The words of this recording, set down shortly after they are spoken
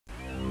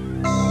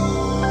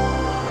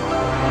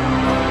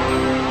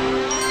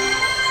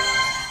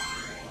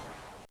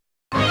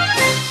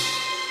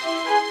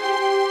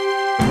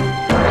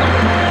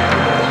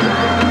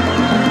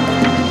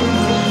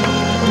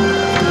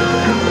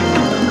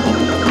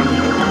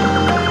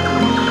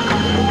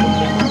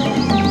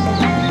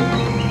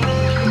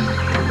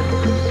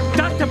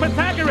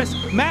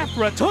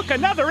Mathra took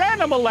another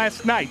animal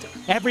last night.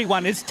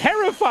 Everyone is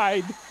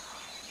terrified.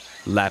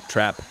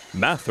 Laptrap,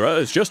 Mathra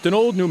is just an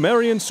old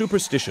Numerian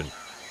superstition.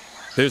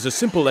 There's a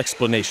simple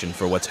explanation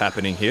for what's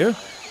happening here,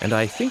 and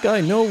I think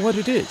I know what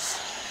it is.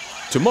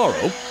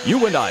 Tomorrow,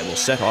 you and I will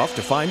set off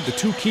to find the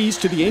 2 keys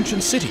to the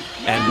ancient city,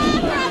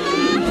 and...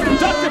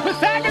 Dr.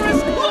 Pythagoras,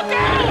 look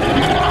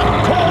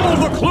out!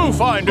 Call the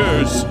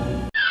Cluefinders!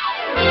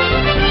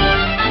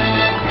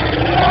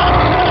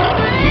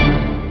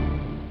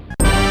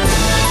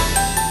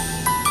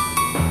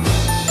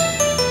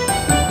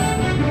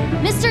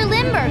 Mr.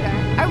 Limburger,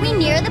 are we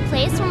near the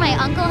place where my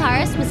Uncle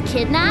Horace was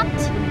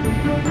kidnapped?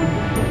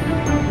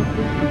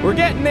 We're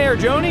getting there,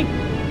 Joni.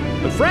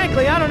 But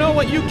frankly, I don't know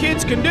what you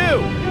kids can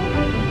do.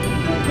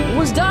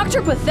 Was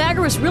Dr.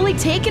 Pythagoras really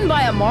taken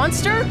by a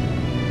monster?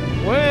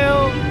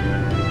 Well,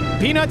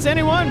 peanuts,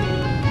 anyone?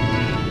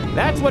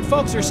 That's what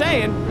folks are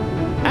saying.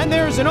 And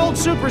there's an old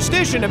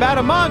superstition about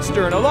a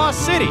monster in a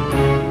lost city.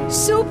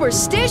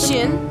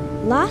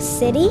 Superstition? Lost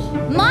city?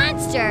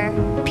 Monster!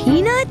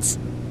 Peanuts?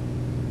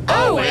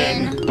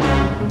 Owen!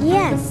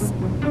 Yes,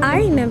 I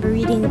remember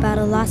reading about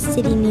a lost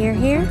city near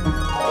here.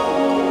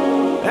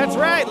 That's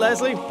right,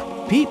 Leslie.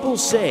 People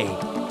say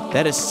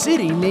that a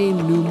city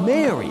named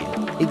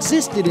Numerian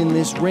existed in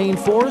this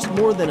rainforest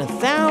more than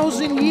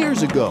 1,000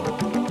 years ago.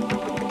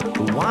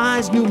 The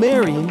wise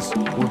Numerians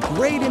were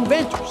great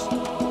inventors.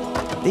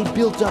 They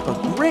built up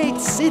a great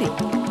city,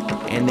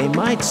 and they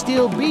might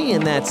still be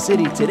in that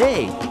city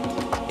today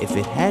if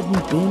it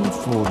hadn't been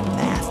for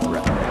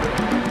Mathra.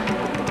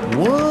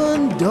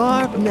 One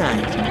dark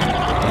night,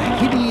 a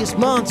hideous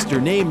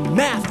monster named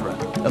Mathra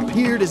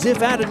appeared as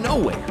if out of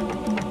nowhere.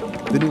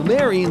 The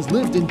Numerians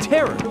lived in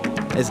terror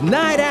as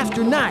night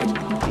after night,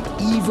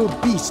 the evil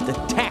beast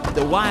attacked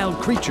the wild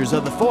creatures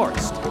of the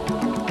forest.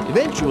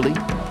 Eventually,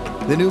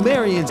 the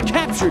Numerians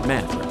captured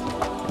Mathra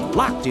and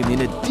locked him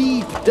in a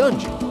deep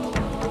dungeon.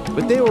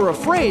 But they were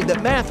afraid that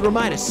Mathra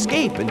might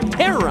escape and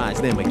terrorize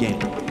them again.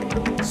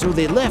 So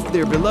they left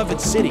their beloved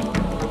city,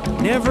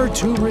 never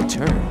to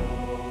return.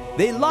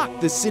 They locked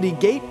the city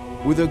gate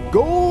with a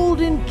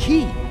golden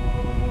key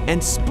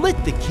and split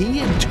the key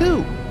in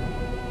 2.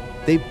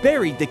 They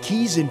buried the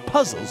keys in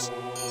puzzles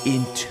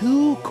in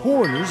 2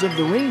 corners of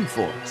the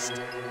rainforest,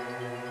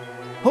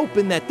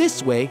 hoping that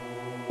this way,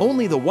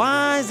 only the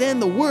wise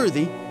and the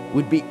worthy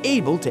would be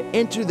able to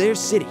enter their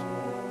city.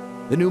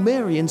 The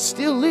Numerians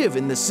still live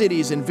in the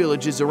cities and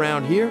villages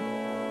around here,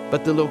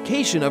 but the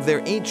location of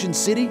their ancient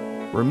city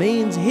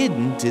remains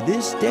hidden to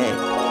this day.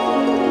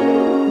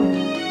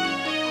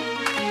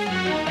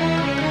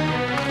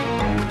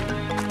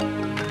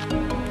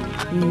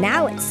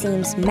 Now it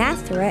seems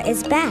Mathra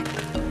is back.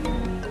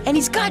 And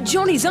he's got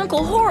Joni's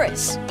Uncle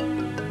Horace.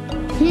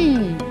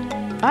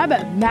 I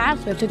bet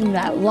Mathra took him to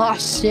that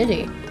lost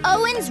city.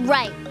 Owen's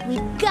right.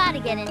 We've got to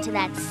get into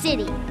that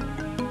city.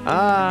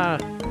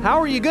 How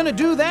are you gonna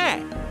do that?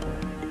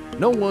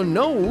 No one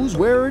knows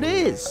where it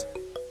is.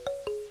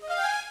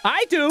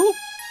 I do.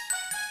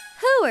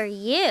 Who are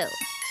you?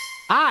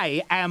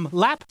 I am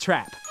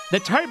Laptrap, the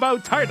Turbo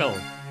Turtle.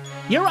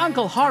 Your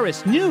Uncle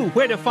Horace knew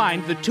where to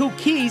find the 2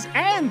 keys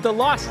and the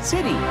lost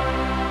city.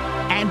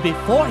 And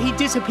before he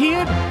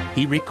disappeared,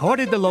 he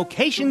recorded the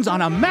locations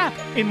on a map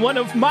in one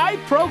of my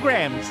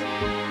programs.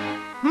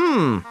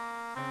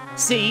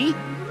 See?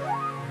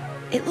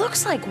 It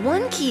looks like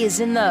one key is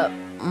in the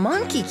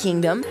Monkey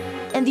Kingdom,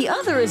 and the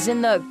other is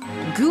in the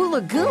Goo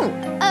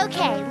Lagoon.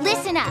 Okay,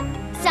 listen up.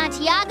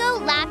 Santiago,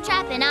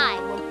 Laptrap, and I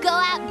will go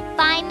out and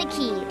find the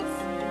keys.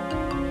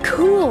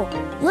 Cool.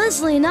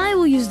 Leslie and I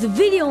will use the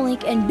video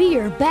link and be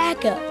your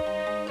backup.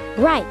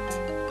 Right.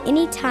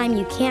 Anytime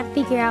you can't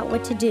figure out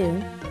what to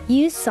do,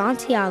 use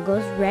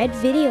Santiago's red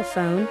video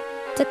phone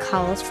to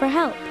call us for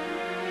help.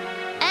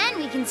 And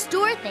we can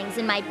store things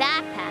in my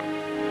backpack.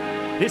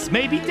 This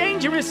may be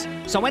dangerous,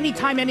 so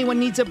anytime anyone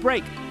needs a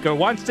break or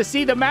wants to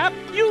see the map,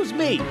 use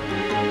me.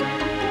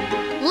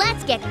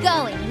 Let's get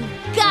going.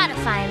 We've got to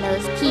find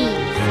those keys.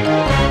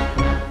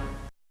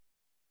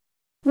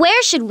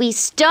 Where should we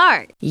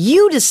start?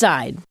 You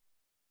decide.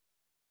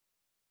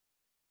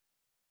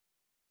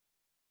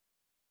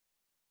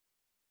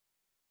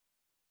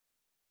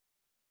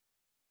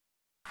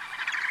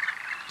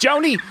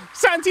 Joni,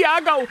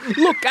 Santiago,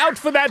 look out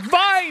for that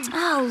vine!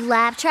 Oh,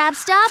 Laptrap,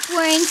 stop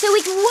worrying so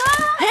we can...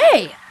 Whoa!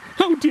 Hey!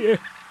 Oh, dear.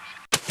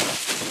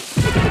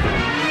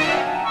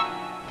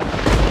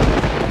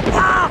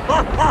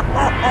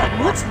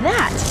 What's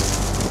that?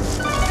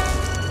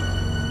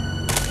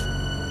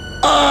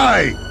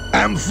 I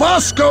am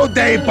Vasco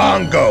de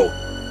Bongo,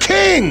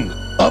 king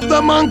of the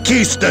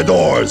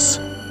Monkeysteadors.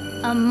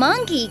 A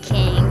monkey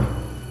king?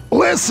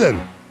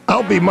 Listen,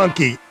 I'll be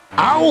monkey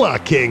our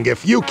king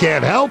if you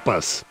can't help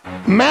us.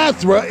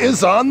 Mathra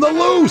is on the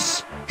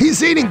loose.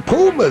 He's eating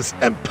pumas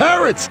and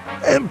parrots,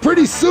 and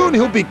pretty soon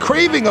he'll be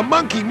craving a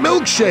monkey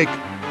milkshake.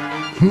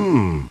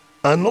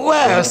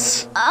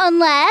 Unless...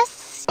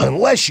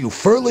 Unless you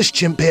furless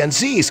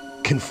chimpanzees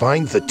can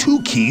find the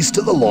 2 keys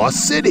to the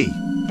lost city.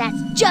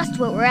 That's just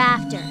what we're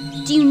after.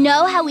 Do you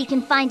know how we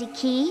can find a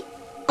key?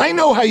 I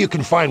know how you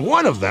can find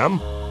one of them.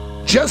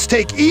 Just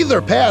take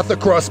either path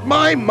across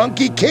my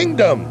monkey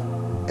kingdom,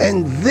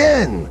 and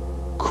then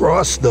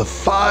cross the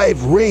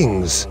 5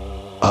 rings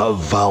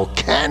of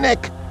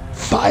volcanic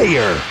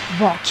fire.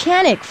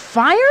 Volcanic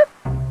fire?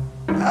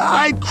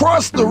 I'd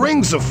cross the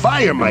rings of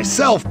fire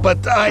myself,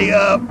 but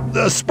I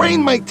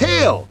sprained my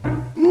tail.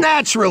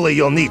 Naturally,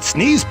 you'll need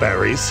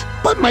sneezeberries,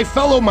 but my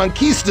fellow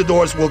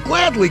monkeystadors will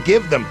gladly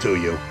give them to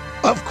you.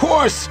 Of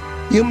course,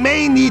 you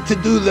may need to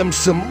do them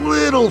some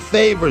little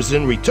favors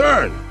in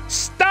return.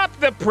 Stop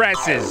the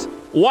presses!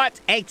 What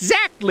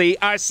exactly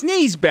are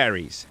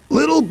sneezeberries?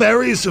 Little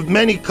berries of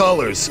many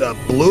colors,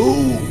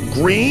 blue,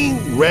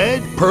 green,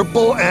 red,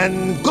 purple,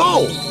 and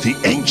gold. The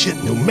ancient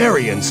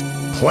Numerians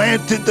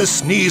planted the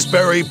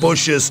sneezeberry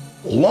bushes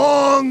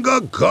long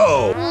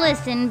ago.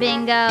 Listen,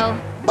 Bingo.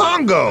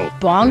 Bongo!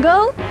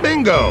 Bongo?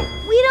 Bingo!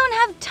 We don't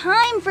have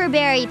time for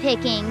berry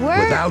picking.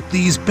 Without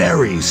these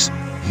berries,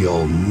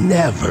 you'll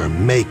never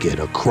make it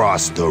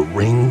across the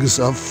rings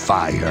of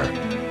fire.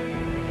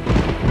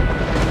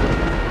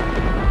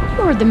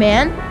 You're the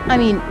man. I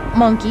mean,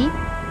 monkey.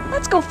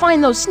 Let's go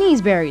find those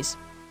sneezeberries.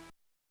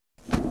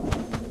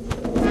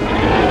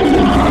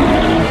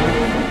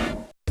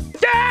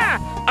 Ah!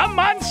 A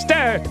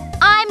monster!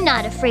 I'm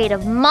not afraid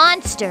of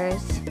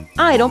monsters.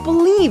 I don't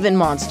believe in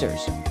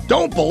monsters.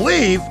 Don't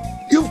believe?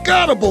 You've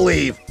got to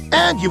believe,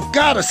 and you've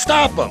got to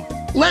stop them.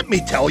 Let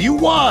me tell you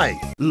why.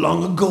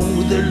 Long ago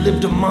there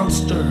lived a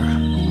monster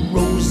who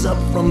rose up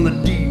from the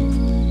deep.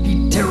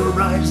 He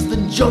terrorized the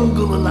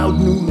jungle, allowed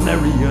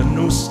Numeria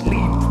no sleep.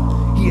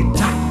 He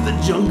attacked the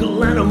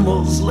jungle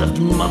animals, left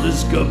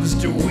mother's cubs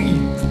to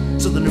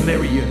weep. So the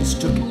Numerians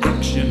took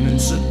action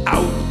and set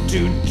out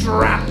to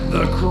trap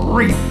the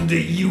creep. Do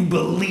you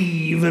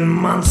believe in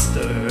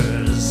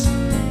monsters?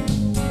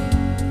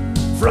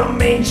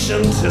 From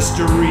ancient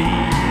history,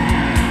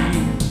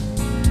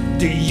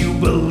 do you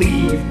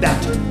believe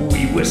that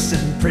we were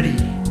sitting pretty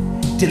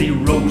till he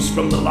rose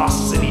from the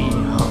lost city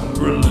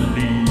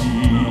hungrily?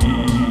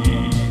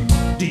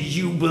 Do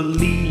you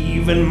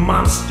believe in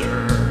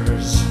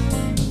monsters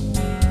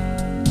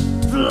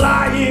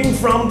flying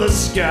from the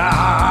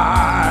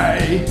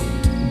sky?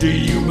 Do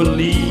you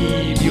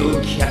believe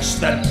you'll catch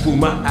that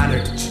puma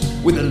addict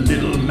with a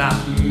little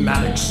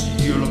mathematics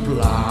you'll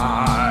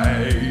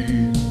apply?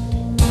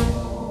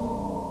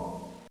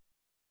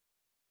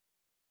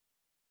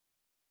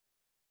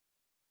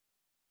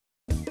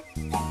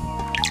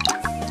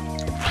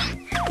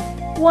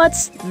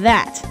 What's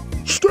that?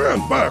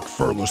 Stand back,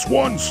 furless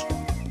ones.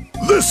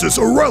 This is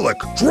a relic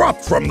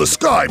dropped from the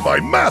sky by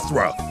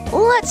Mathra.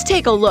 Let's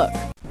take a look.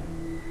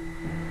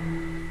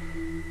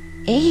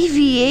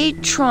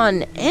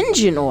 Aviatron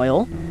engine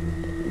oil?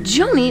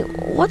 Joni,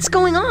 what's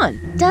going on?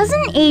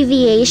 Doesn't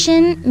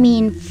aviation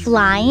mean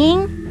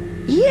flying?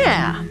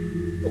 Yeah.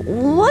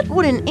 What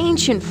would an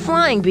ancient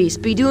flying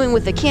beast be doing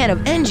with a can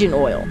of engine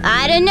oil?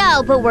 I don't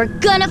know, but we're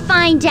gonna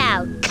find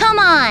out. Come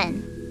on!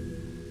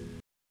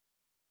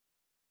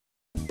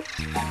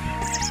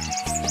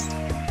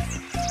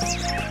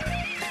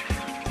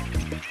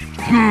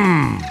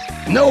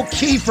 No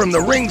key from the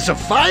rings of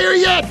fire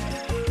yet?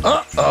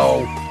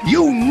 Uh-oh,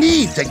 you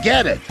need to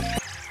get it.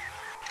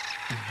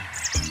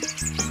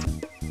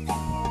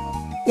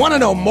 Want to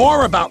know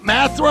more about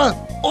Mathra?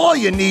 All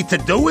you need to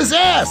do is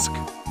ask.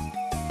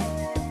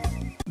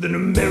 The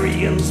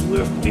Numerians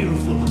were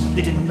fearful,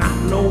 they did not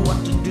know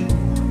what to do.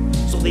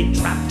 So they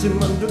trapped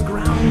him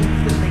underground,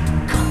 then they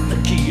cut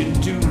the key in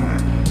two.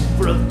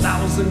 For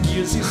 1,000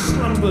 years he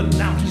slumbered,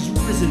 now he's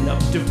risen up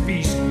to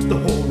feast. The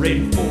whole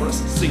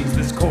rainforest sings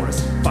this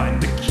chorus, find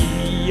the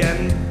key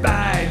and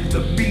bag the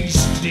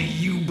beast. Do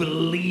you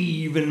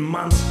believe in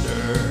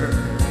monsters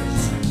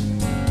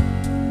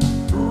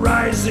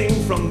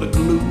rising from the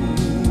gloom?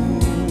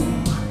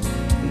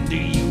 Do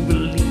you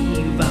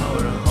believe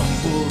our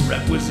humble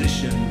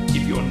requisition?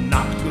 If you're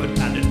not good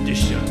at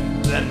addition,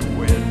 then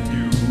we're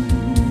doomed.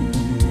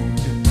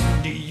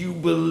 Do you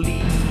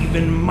believe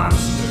in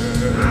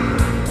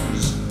monsters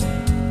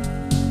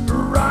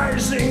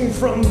rising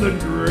from the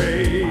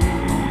grave?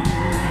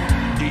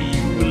 Do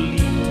you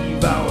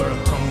believe our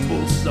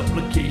humble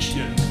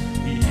supplication?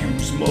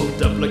 Use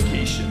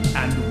multiplication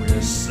and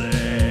we're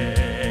saved.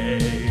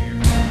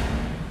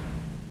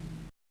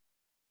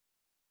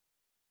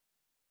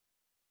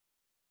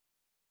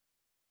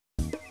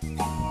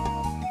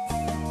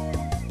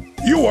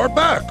 You are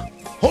back.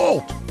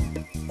 Halt!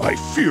 I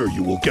fear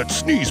you will get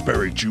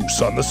sneezeberry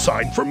juice on the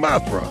sign for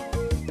Mathra.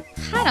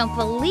 I don't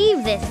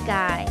believe this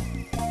guy.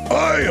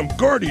 I am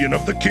guardian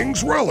of the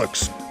king's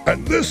relics,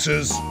 and this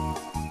is...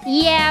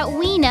 Yeah,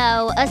 we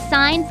know. A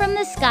sign from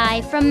the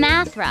sky from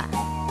Mathra.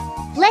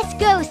 Let's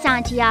go,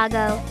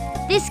 Santiago.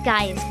 This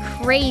guy is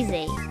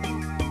crazy.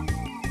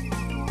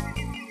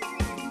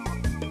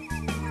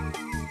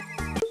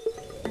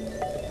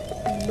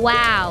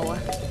 Wow.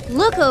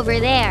 Look over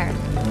there.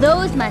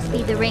 Those must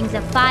be the rings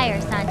of fire,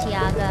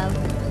 Santiago.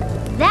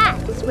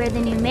 That's where the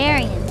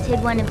Numerians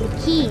hid one of the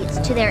keys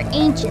to their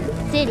ancient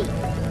city.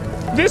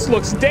 This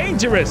looks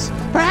dangerous.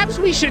 Perhaps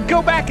we should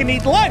go back and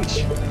eat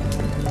lunch.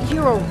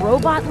 You're a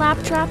robot,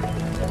 Laptrap?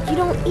 You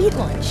don't eat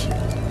lunch.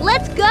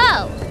 Let's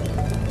go!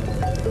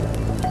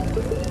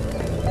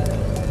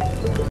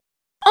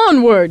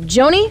 Onward,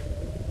 Joni!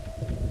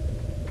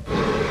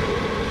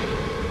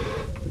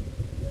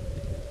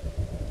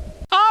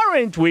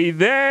 Aren't we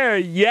there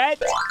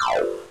yet?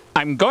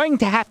 I'm going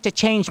to have to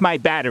change my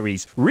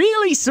batteries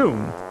really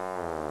soon.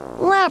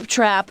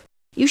 Laptrap,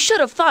 you should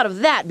have thought of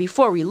that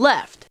before we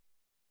left.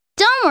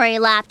 Don't worry,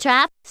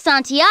 Laptrap.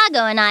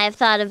 Santiago and I have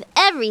thought of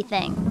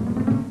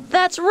everything.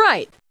 That's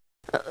right.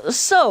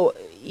 So,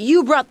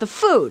 you brought the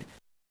food,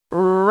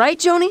 right,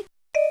 Joni?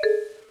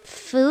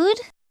 Food?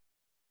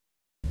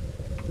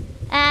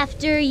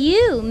 After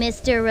you,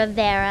 Mr.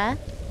 Rivera.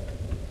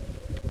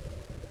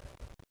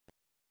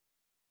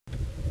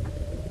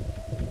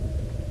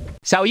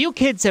 So you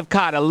kids have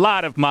caught a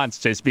lot of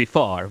monsters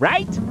before,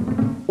 right?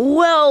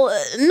 Well,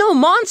 no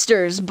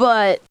monsters,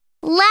 but...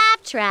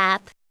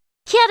 Laptrap.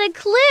 Get a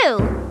clue.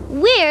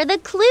 We're the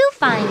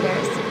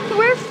Cluefinders.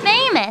 We're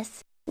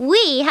famous.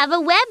 We have a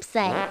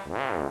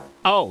website.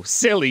 Oh,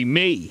 silly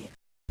me.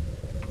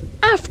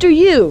 After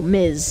you,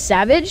 Ms.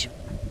 Savage.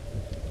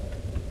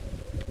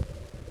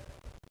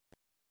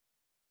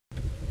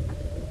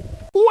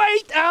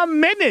 Wait a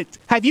minute!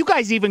 Have you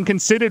guys even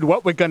considered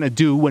what we're gonna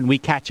do when we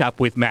catch up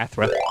with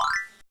Mathra?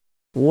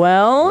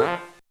 Well...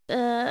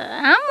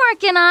 I'm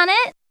working on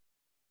it.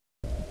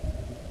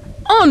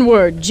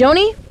 Onward,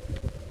 Joni!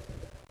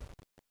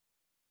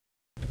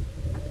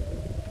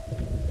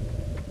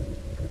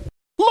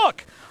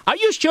 Look! Are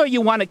you sure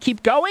you want to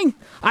keep going?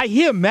 I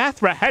hear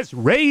Mathra has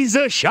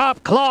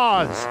razor-sharp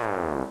claws.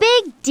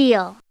 Big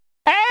deal.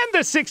 And a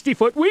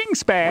 60-foot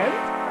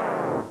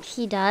wingspan.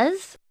 He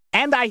does?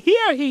 And I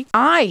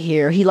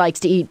hear he likes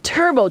to eat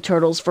turbo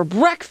turtles for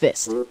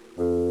breakfast.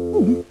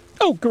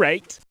 Oh,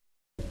 great.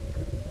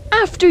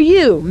 After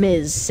you,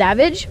 Ms.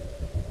 Savage.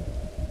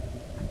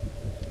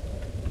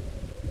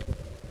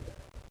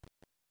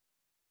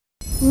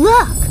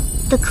 Look!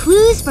 The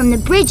clues from the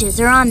bridges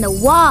are on the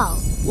wall.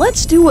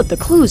 Let's do what the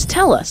clues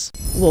tell us.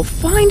 We'll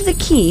find the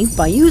key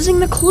by using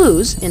the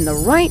clues in the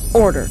right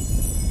order.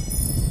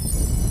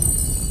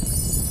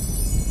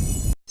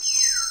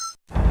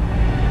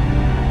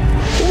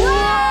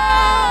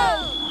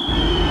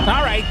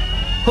 All right,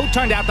 who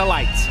turned out the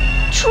lights?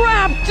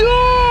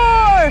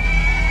 Trapdoor!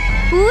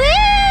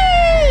 Whee!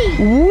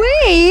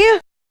 We?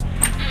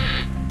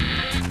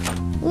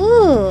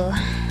 Ooh,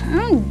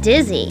 I'm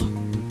dizzy.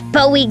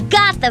 But we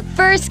got the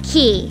first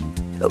key.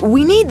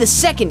 We need the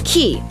second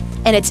key,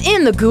 and it's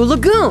in the Goo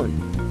Lagoon.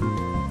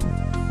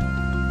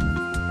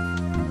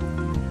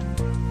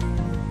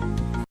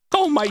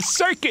 Oh, my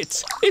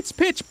circuits! It's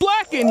pitch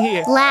black in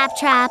here.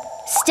 Laptrap,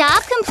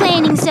 stop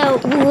complaining so...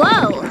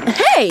 Whoa!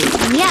 Hey!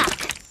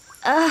 Yuck.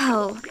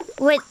 Oh,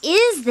 what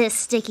is this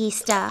sticky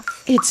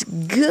stuff? It's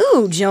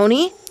goo,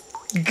 Joni.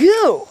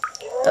 Goo.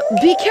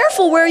 Be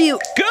careful where you...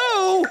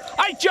 Goo!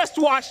 I just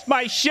washed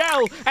my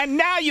shell, and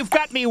now you've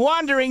got me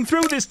wandering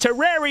through this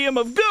terrarium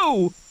of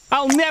goo.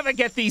 I'll never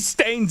get these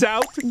stains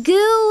out.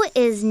 Goo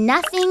is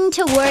nothing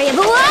to worry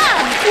about.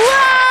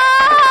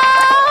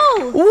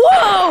 Whoa! Whoa!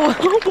 Whoa!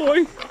 Oh,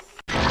 boy.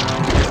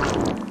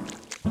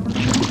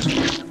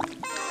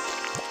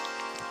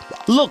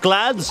 Look,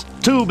 lads,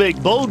 2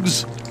 big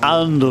bugs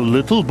and a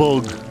little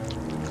bug.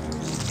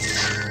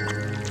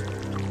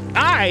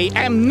 I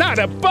am not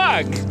a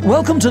bug.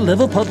 Welcome to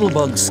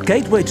Liverpuddlebugs,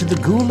 gateway to the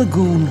Goo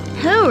Lagoon.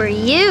 Who are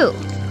you?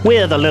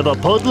 We're the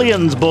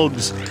Liverpudlians,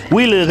 bugs.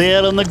 We live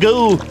here in the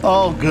goo.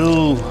 Oh,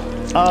 goo.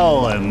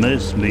 Oh, I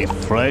miss me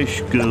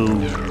fresh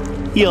goo.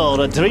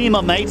 You're a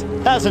dreamer, mate.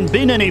 Hasn't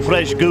been any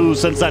fresh goo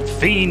since that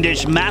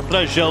fiendish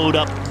Mathra showed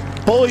up,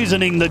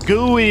 poisoning the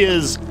goo he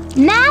is.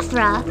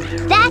 Mathra?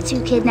 That's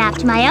who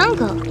kidnapped my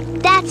uncle.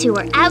 That's who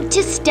we're out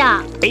to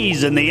stop.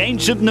 He's in the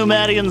ancient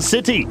Numerian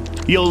City.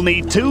 You'll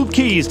need 2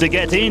 keys to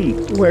get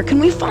in. Where can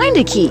we find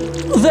a key?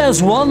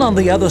 There's one on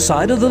the other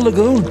side of the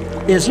lagoon,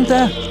 isn't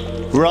there?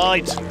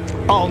 Right,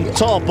 on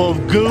top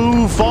of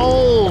Goo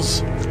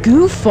Falls.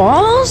 Goo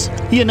Falls?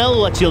 You know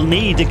what you'll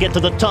need to get to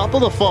the top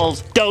of the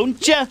falls,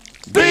 don't you?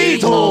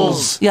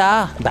 Beetles!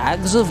 Yeah,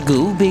 bags of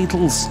goo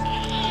beetles.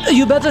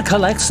 You better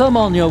collect some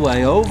on your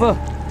way over.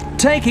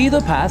 Take either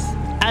path.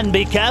 And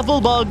be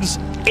careful, bugs.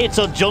 It's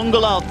a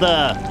jungle out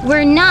there.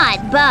 We're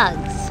not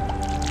bugs.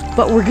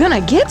 But we're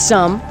gonna get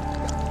some.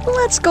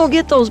 Let's go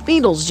get those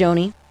beetles,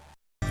 Joni.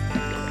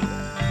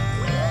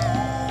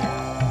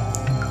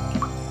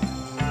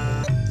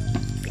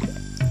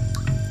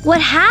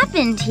 What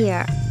happened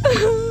here?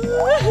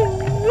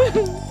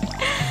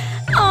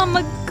 I'm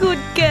a good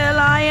girl,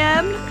 I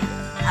am.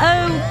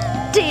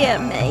 Oh, dear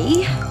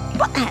me.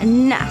 But that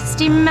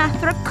nasty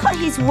Mathra cut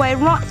his way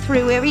right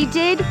through here, he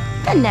did.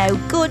 A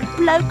no-good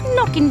bloke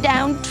knocking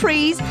down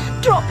trees,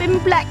 dropping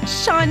black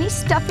shiny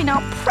stuff in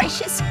our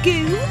precious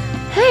goo.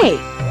 Hey,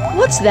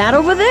 what's that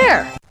over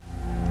there?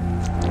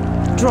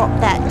 Dropped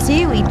that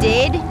too, he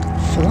did.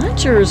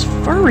 Fletcher's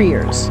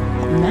Furriers,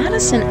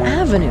 Madison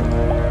Avenue.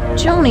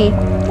 Joni,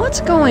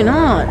 what's going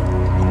on?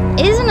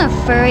 Isn't a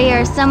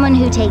furrier someone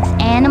who takes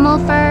animal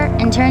fur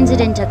and turns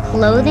it into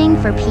clothing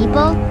for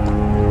people?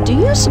 Do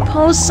you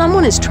suppose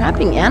someone is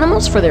trapping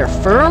animals for their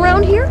fur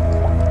around here?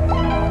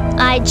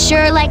 I'd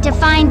sure like to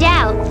find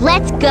out.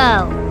 Let's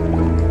go.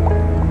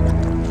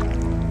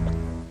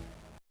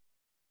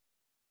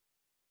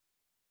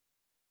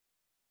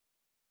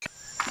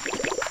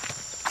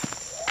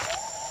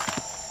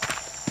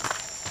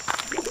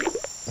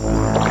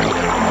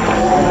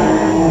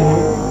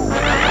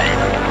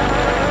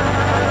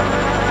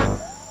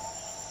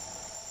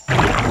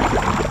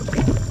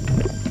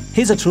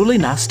 He's a truly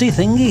nasty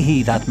thingy,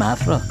 he, that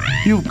Mathra.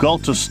 You've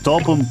got to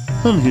stop him,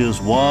 and here's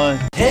why.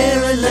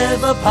 Here in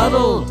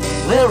Liverpuddle,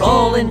 we're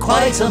all in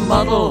quite a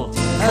muddle.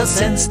 'Cause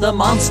since the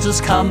monster's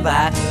come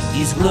back,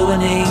 he's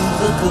ruining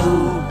the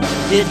goo.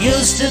 It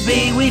used to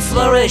be we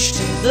flourished,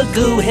 the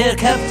goo here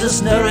kept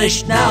us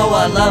nourished. Now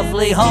our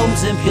lovely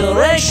home's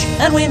impurish,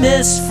 and we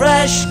miss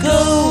fresh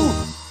goo.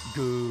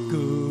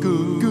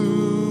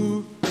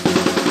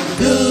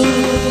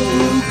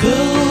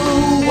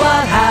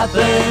 What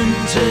happened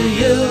to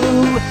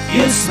you?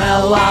 You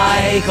smell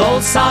like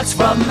old socks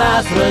from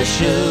Mathra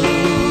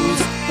shoes.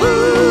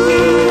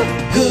 Ooh,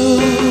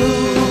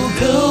 goo,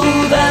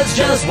 goo, there's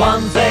just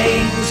one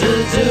thing to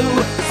do.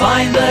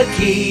 Find the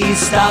key,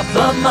 stop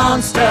the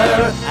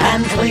monster,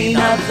 and clean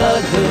up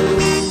the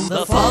goo.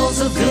 The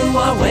falls of goo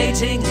are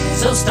waiting,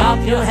 so stop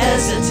your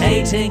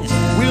hesitating.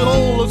 We're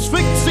all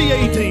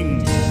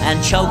asphyxiating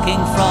and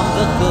choking from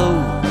the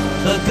goo.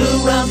 The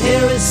goo round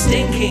here is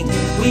stinking.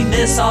 We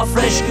miss our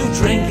fresh goo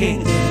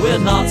drinking. We're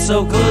not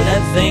so good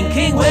at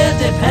thinking. We're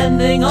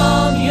depending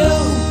on you.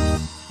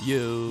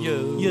 You.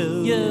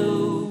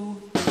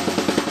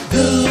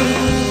 Goo,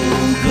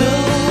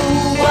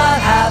 goo, what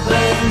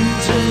happened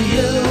to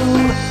you?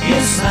 You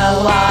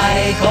smell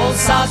like old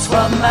socks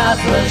from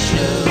Mathra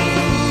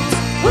shoes.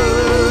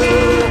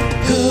 Ooh,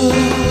 goo,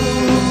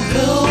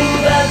 goo,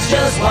 that's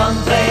just one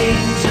thing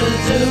to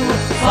do.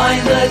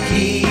 Find the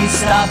key,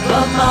 stop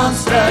the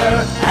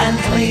monster, and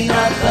clean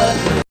up the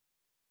goo.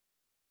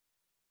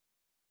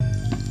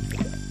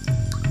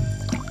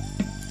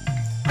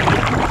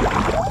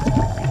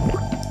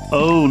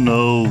 Oh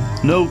no,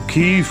 no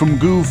key from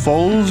Goo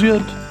Falls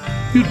yet?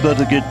 You'd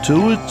better get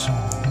to it.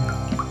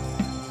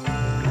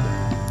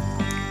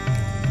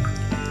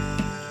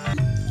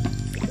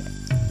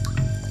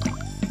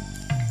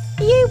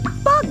 You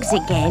bugs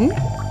again?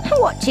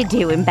 What you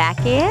doing back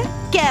here?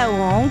 Go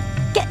on,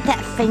 get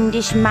that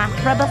fiendish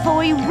Mathra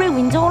before he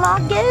ruins all our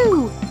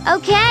goo.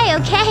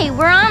 Okay,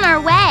 we're on our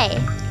way.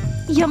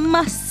 You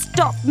must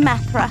stop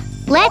Mathra.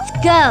 Let's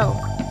go.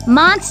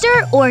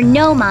 Monster or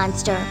no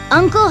monster,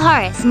 Uncle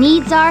Horace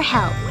needs our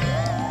help.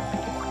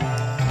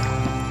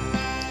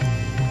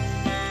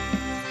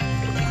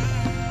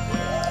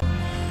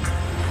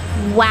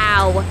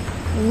 Wow,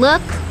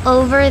 look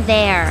over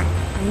there.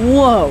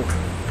 Whoa!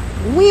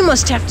 We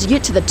must have to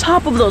get to the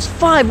top of those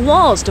 5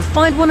 walls to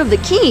find one of the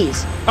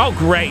keys. Oh,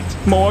 great.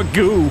 More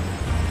goo.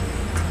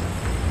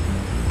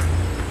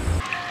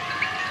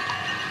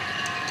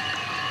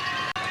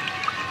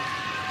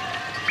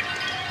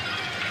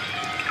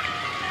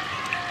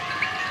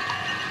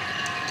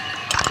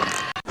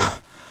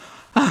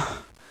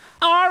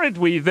 Aren't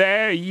we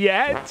there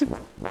yet?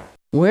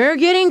 We're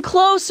getting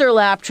closer,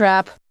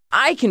 Laptrap.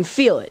 I can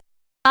feel it.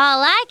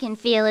 All I can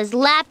feel is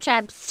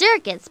Laptrap's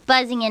circuits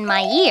buzzing in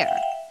my ear.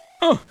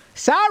 Oh,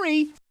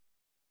 sorry.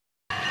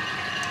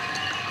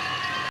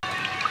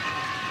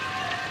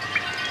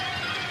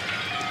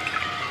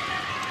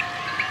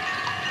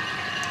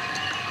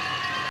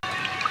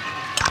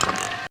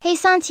 Hey,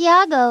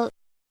 Santiago,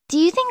 do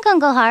you think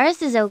Uncle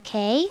Horace is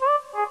okay?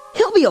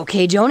 He'll be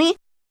okay, Joni.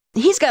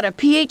 He's got a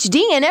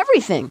PhD in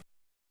everything.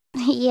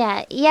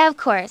 Yeah, of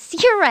course.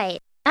 You're right.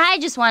 I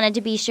just wanted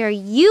to be sure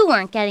you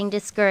weren't getting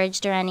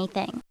discouraged or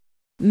anything.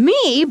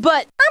 Me?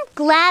 But I'm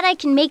glad I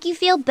can make you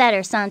feel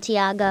better,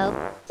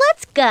 Santiago.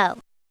 Let's go.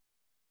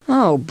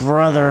 Oh,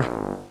 brother.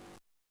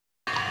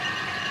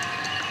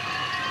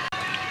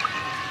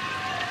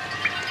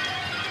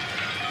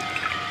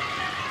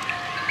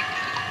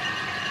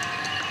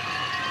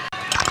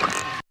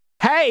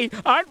 Hey,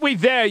 aren't we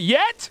there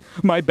yet?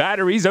 My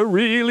batteries are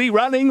really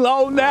running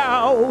low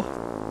now.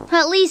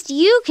 At least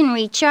you can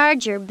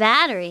recharge your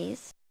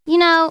batteries. You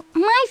know,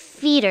 my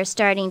feet are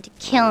starting to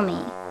kill me.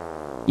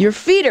 Your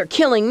feet are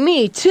killing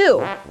me, too.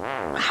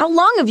 How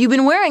long have you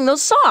been wearing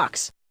those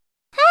socks?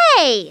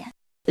 Hey!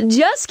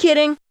 Just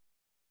kidding.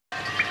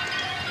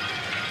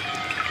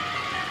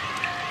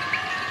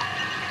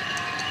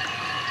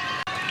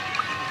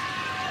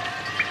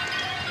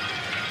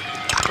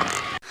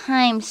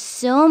 I'm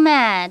so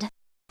mad.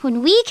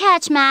 When we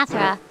catch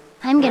Mathra,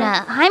 I'm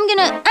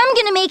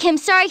gonna make him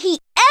sorry he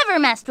ever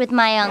messed with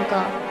my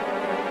uncle.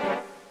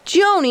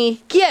 Joni,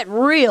 get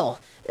real.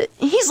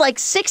 He's like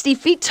 60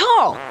 feet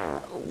tall.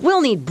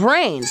 We'll need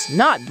brains,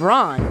 not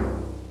brawn.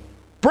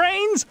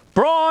 Brains,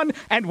 brawn,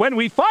 and when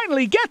we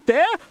finally get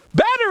there,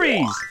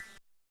 batteries!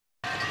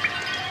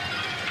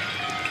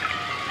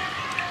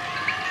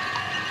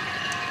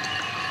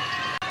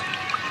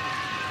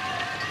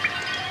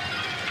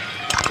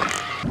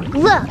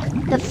 Look,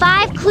 the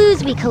 5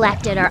 clues we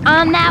collected are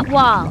on that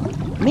wall.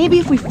 Maybe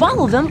if we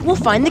follow them, we'll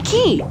find the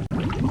key.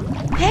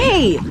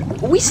 Hey,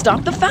 we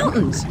stopped the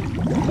fountains.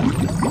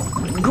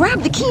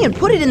 Grab the key and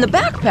put it in the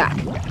backpack.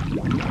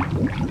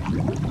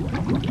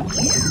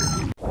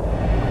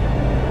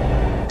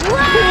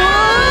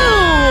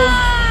 Whoa!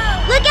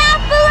 Look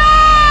out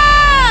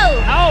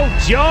below! Oh,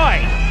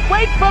 joy!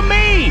 Wait for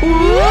me!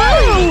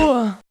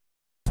 Whoa!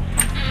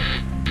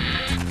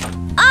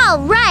 All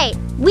right,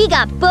 we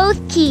got both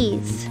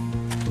keys.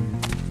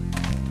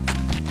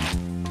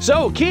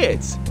 So,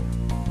 kids,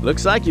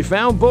 looks like you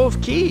found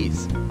both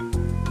keys.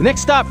 The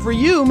next stop for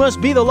you must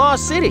be the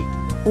Lost City.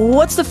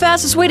 What's the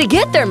fastest way to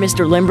get there,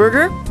 Mr.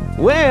 Limburger?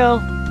 Well,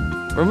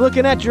 from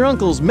looking at your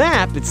uncle's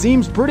map, it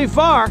seems pretty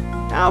far.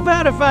 How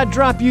about if I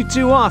drop you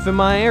two off in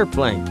my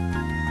airplane?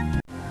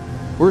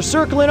 We're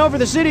circling over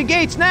the city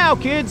gates now,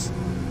 kids.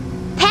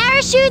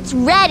 Parachutes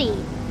ready.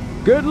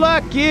 Good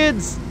luck,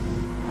 kids.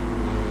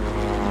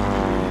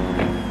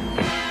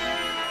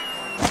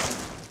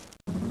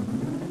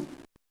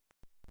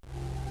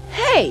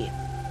 Hey,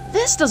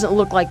 this doesn't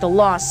look like the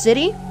Lost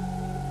City.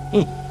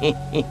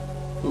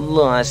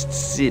 Lost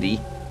City?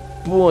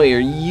 Boy, are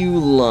you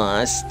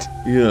lost.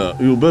 Yeah,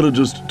 you better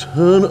just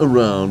turn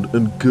around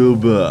and go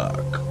back.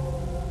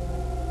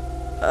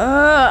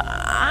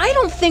 I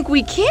don't think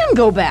we can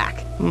go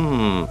back.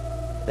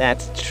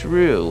 That's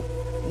true.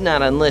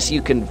 Not unless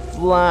you can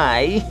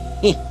fly.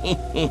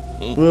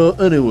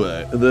 Well,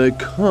 anyway, they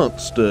can't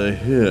stay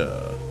here.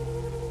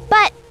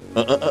 But...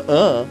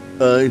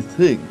 I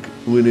think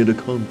we need a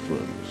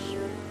conference.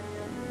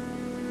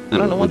 I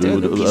don't know what to do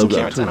with a piece of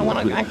carrots. I don't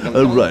want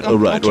to... All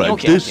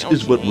right. This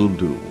is what we'll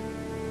do.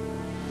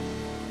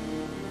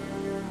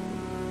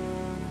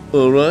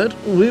 All right,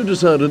 we've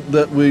decided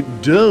that we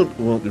don't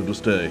want you to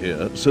stay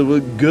here, so we're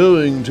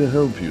going to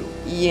help you.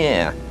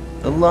 Yeah,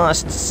 the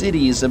Lost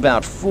City is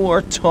about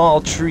 4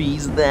 tall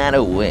trees that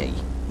away.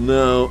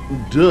 Now,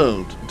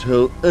 don't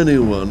tell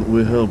anyone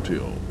we helped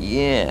you.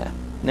 Yeah,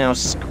 now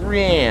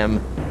scram.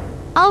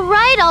 All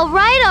right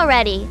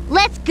already.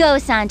 Let's go,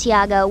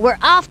 Santiago. We're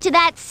off to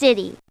that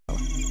city.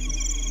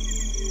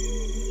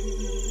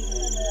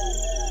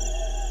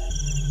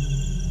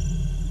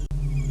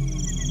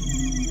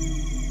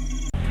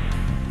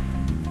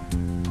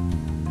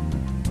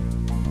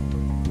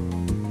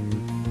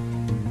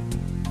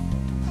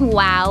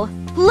 Wow.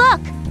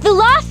 Look! The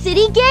Lost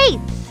City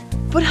gates!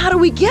 But how do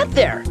we get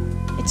there?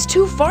 It's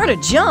too far to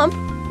jump.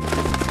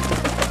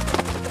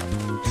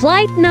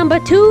 Flight number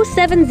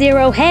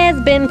 270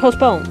 has been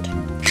postponed.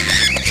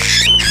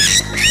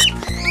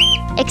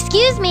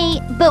 Excuse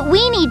me, but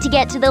we need to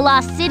get to the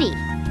Lost City.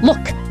 Look,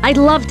 I'd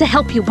love to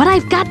help you, but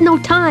I've got no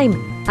time.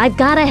 I've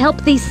got to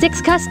help these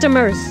 6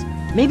 customers.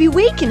 Maybe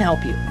we can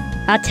help you.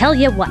 I'll tell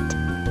you what.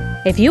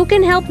 If you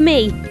can help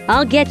me,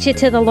 I'll get you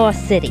to the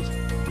Lost City.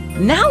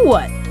 Now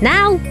what?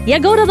 Now, you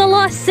go to the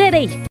Lost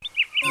City.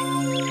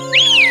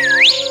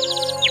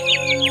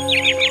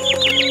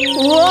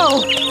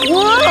 Whoa!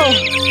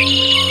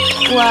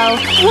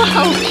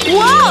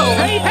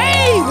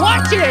 Hey,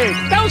 watch it!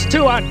 Those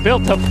two aren't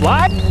built to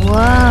fly.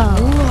 Whoa.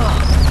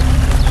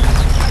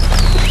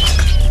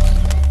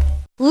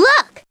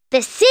 Look!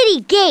 The city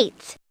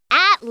gates!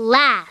 At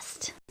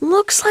last!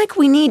 Looks like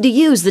we need to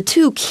use the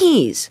 2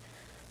 keys.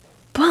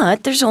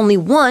 But there's only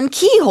 1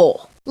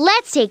 keyhole.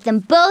 Let's take them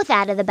both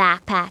out of the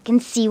backpack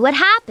and see what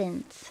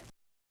happens.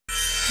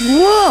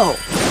 Whoa!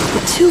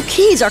 The 2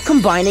 keys are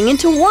combining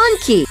into 1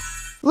 key.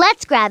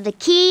 Let's grab the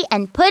key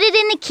and put it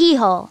in the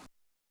keyhole.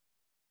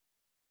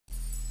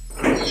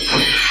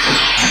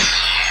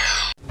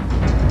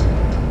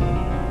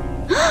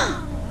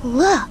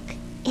 Look,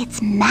 it's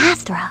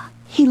Mathra.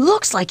 He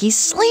looks like he's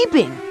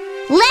sleeping.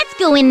 Let's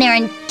go in there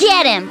and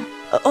get him.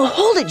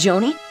 Hold it,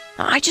 Joni.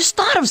 I just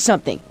thought of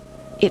something.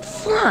 It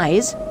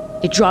flies,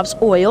 it drops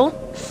oil,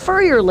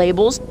 furrier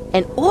labels,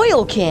 and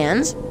oil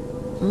cans.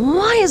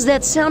 Why is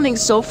that sounding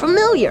so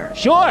familiar?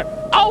 Sure,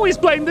 always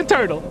blame the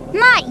turtle.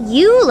 Not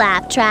you,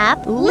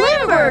 Laptrap.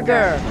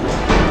 Limburger!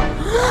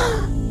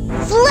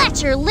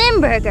 Fletcher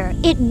Limburger,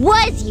 it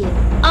was you,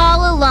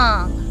 all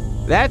along.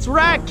 That's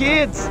right,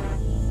 kids.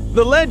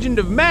 The legend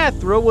of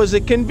Mathra was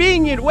a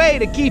convenient way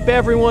to keep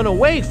everyone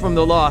away from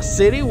the Lost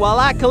City while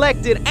I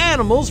collected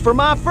animals for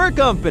my fur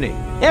company.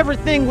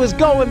 Everything was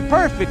going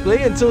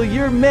perfectly until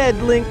your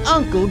meddling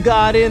uncle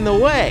got in the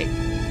way.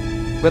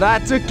 But I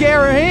took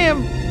care of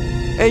him,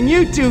 and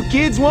you 2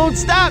 kids won't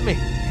stop me.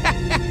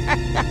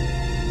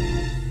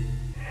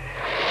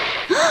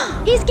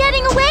 He's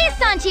getting away,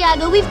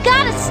 Santiago. We've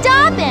got to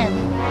stop him.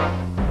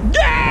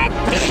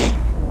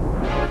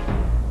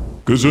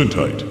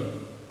 Gesundheit.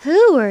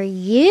 Who are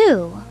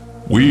you?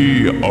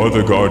 We are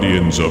the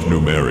guardians of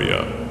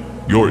Numeria.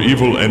 Your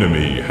evil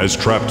enemy has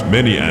trapped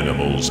many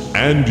animals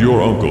and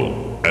your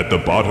uncle at the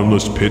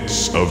bottomless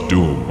pits of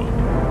doom.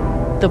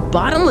 The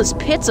bottomless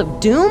pits of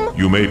doom?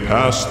 You may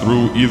pass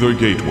through either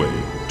gateway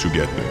to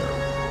get there.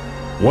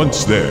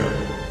 Once there,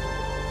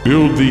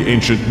 build the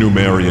ancient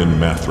Numerian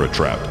Mathra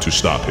trap to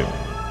stop him.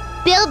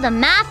 Build the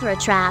Mathra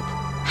trap?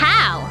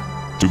 How?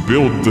 To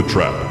build the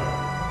trap,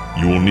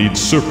 you will need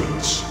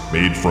serpents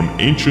made from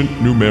ancient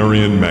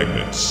Numerian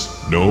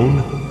magnets, known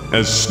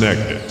as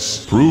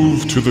snagnets.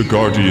 Prove to the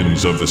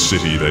guardians of the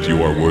city that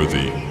you are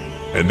worthy,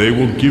 and they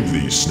will give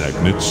these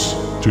snagnets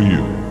to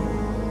you.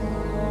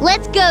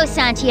 Let's go,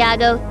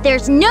 Santiago.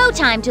 There's no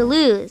time to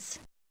lose.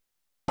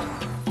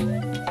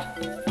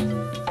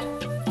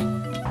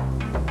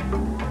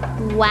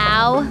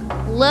 Wow,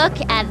 look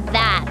at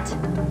that.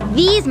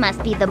 These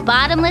must be the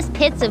bottomless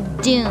pits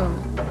of doom.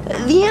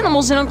 The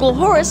animals in Uncle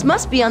Horace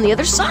must be on the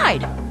other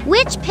side.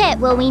 Which pit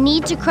will we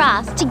need to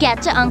cross to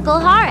get to Uncle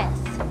Horace?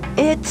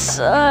 It's,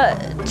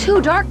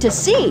 too dark to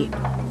see.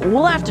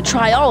 We'll have to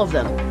try all of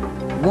them.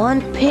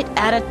 One pit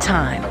at a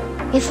time.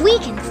 If we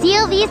can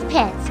seal these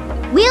pits,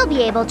 we'll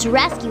be able to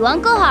rescue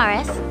Uncle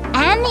Horace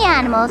and the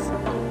animals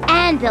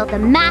and build the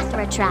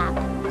Mathra trap.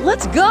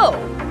 Let's go!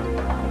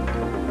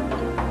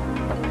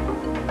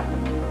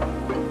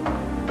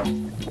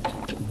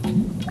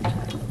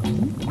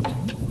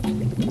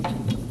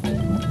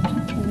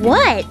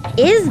 What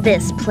is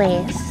this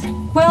place?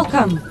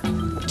 Welcome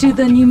to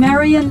the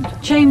Numerian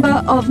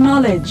Chamber of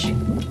Knowledge.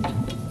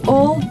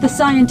 All the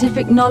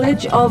scientific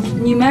knowledge of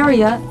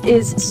Numeria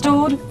is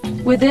stored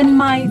within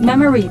my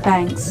memory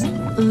banks.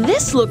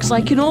 This looks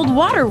like an old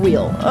water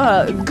wheel,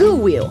 goo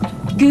wheel.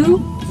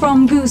 Goo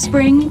from Goo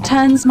Spring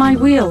turns my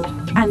wheel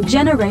and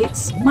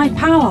generates my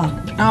power.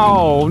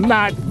 Oh,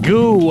 not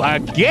goo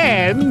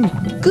again!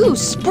 Goo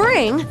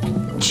Spring?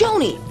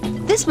 Joni,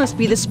 this must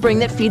be the spring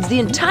that feeds the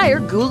entire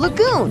Goo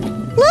Lagoon.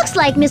 Looks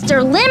like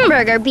Mr.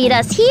 Limburger beat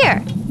us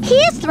here.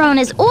 He's thrown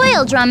his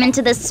oil drum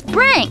into the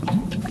spring.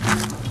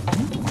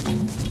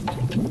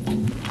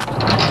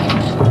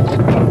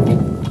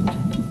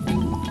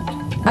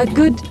 A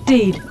good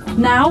deed.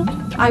 Now,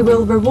 I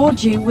will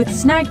reward you with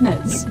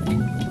snagnets.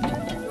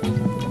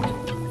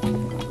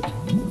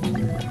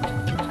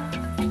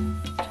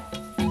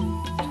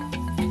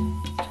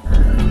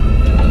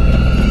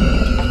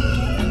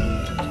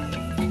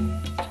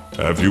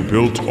 Have you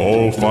built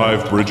all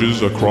 5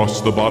 bridges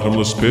across the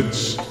bottomless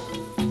pits?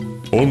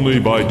 Only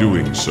by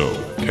doing so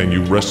can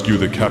you rescue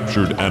the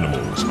captured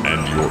animals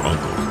and your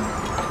uncle.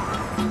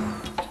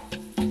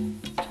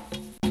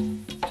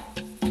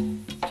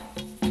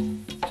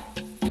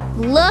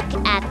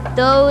 Look at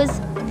those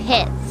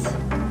pits.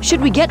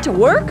 Should we get to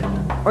work?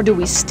 Or do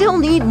we still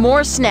need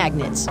more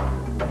snagnets?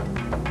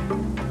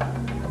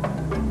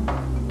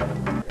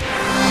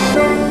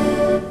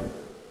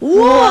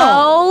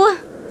 Whoa!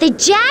 The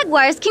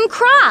jaguars can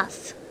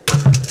cross!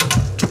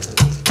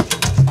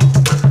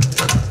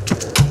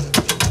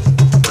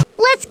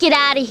 Let's get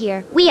out of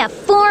here. We have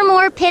 4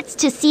 more pits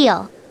to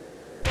seal.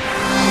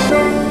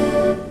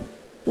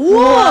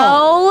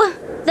 Whoa!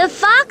 The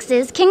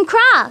foxes can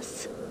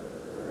cross.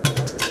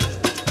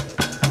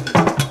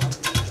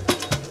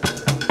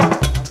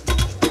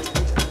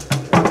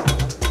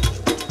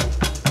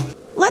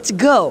 Let's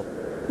go.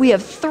 We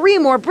have 3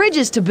 more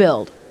bridges to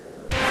build.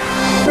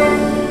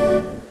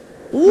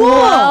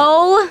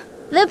 Whoa!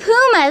 The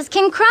pumas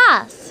can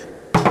cross.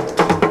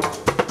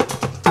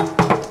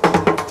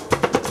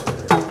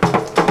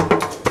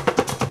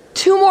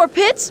 Two more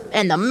pits,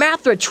 and the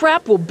Mathra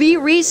trap will be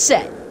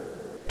reset.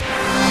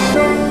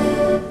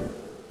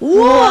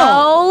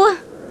 Whoa!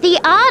 The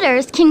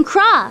otters can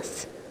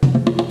cross.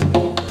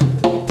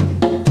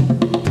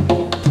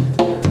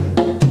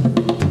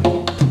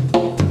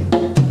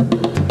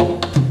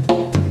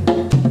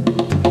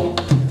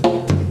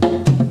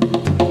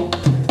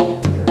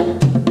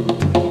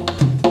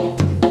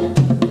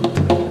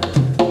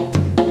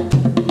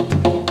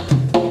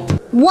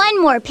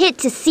 One more pit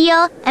to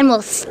seal, and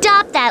we'll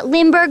stop that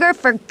Limburger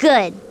for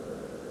good.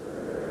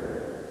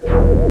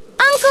 Uncle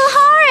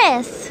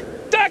Horace!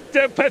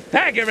 Dr.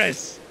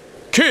 Pythagoras!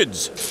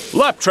 Kids,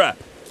 Laptrap,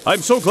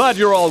 I'm so glad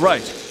you're all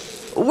right.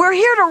 We're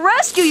here to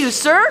rescue you,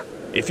 sir.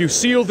 If you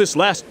seal this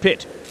last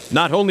pit,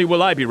 not only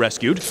will I be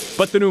rescued,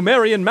 but the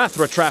Numerian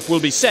Mathra trap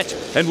will be set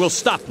and will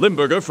stop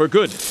Limburger for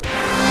good.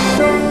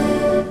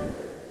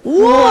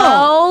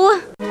 Whoa!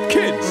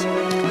 Kids,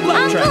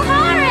 Uncle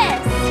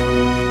Horace!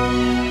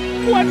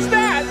 What's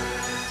that?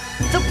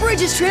 The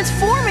bridge is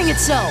transforming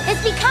itself.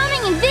 It's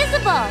becoming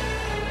invisible.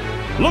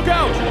 Look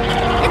out!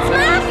 It's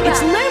Mathra!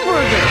 It's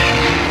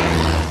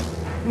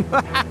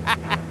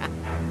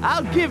Limburger!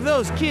 I'll give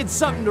those kids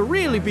something to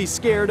really be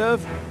scared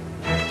of.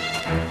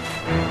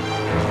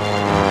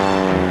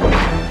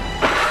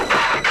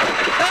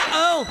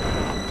 Uh-oh!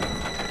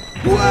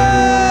 Whoa!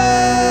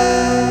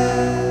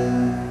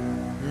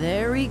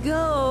 There he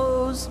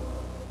goes.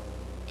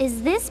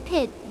 Is this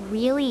pit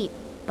really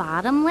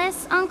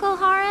bottomless, Uncle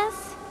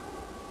Horace?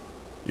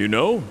 You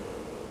know,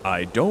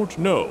 I don't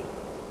know.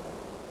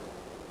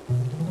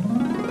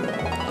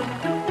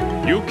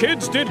 You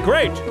kids did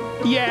great!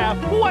 Yeah,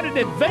 what an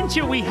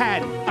adventure we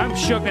had! I'm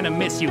sure gonna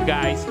miss you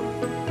guys.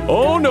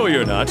 Oh, no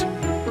you're not.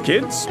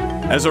 Kids,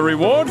 as a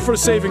reward for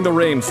saving the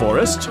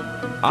rainforest,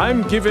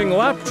 I'm giving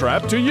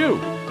Laptrap to you.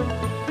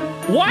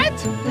 What?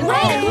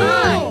 Right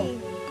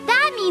on!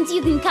 That means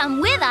you can come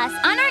with us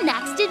on our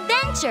next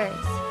adventures.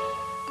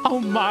 Oh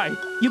my,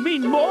 you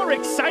mean more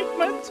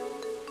excitement?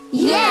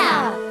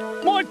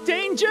 Yeah! More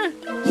danger?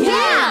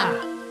 Yeah!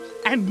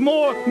 And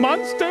more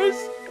monsters?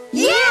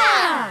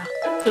 Yeah!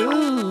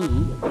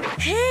 Ooh.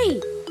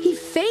 Hey, he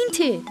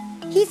fainted.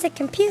 He's a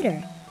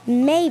computer.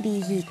 Maybe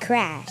he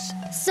crashed.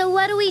 So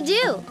what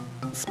do?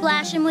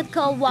 Splash him with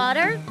cold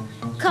water?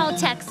 Call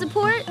tech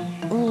support?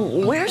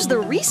 Where's the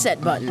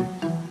reset button?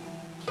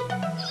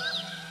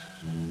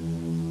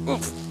 All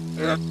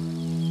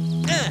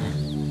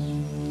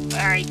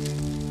right.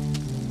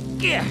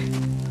 Yeah.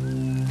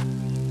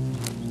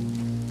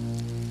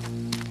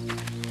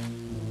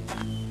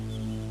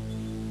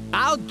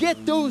 I'll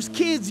get those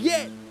kids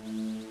yet.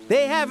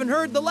 They haven't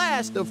heard the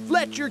last of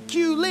Fletcher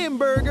Q.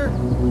 Limburger.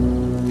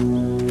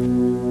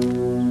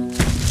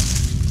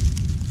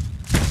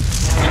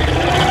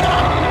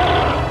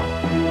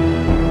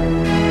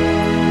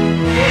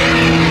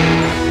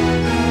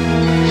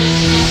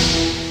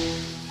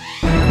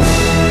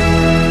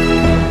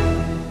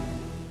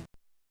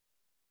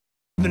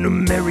 The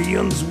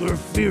Numerians were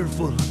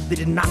fearful, they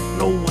did not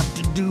know what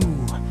to do.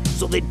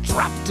 So they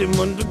trapped him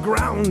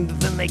underground,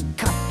 then they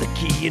cut the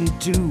key in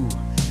two.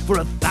 For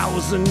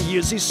 1,000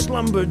 years he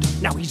slumbered,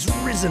 now he's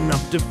risen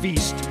up to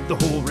feast. The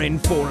whole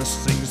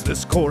rainforest sings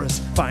this chorus,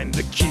 find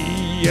the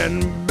key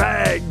and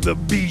bag the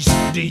beast.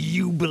 Do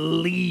you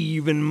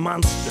believe in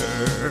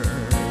monsters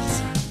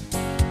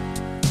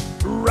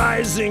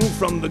rising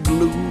from the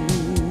gloom?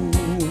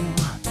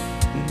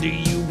 Do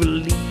you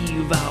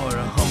believe our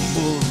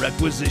humble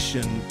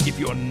requisition? If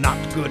you're not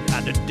good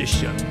at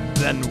addition,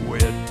 then we're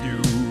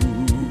doomed.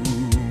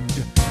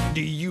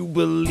 Do you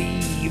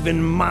believe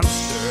in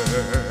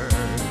monsters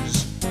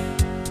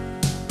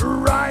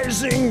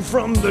rising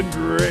from the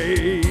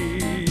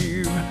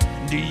grave?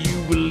 Do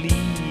you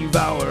believe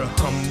our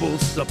humble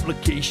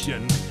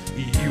supplication?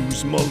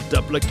 Use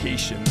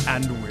multiplication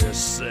and we're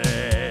saved.